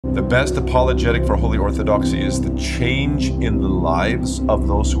The best apologetic for Holy Orthodoxy is the change in the lives of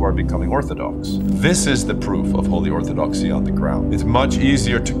those who are becoming Orthodox. This is the proof of Holy Orthodoxy on the ground. It's much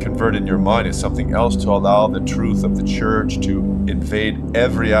easier to convert in your mind. It's something else to allow the truth of the church to invade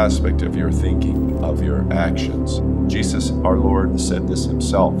every aspect of your thinking, of your actions. Jesus, our Lord, said this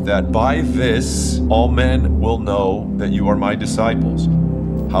himself, that by this all men will know that you are my disciples.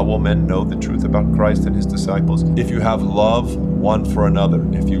 How will men know the truth about Christ and his disciples? If you have love one for another,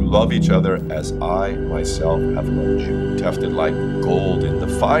 if you love each other as I myself have loved you. Tested like gold in the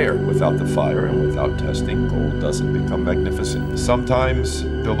fire. Without the fire and without testing, gold doesn't become magnificent. Sometimes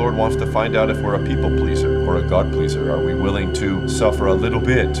the Lord wants to find out if we're a people pleaser or a God pleaser. Are we willing to suffer a little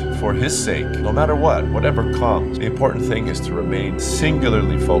bit for his sake, no matter what, whatever comes? The important thing is to remain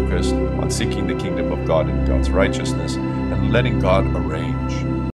singularly focused on seeking the kingdom of God and God's righteousness and letting God arrange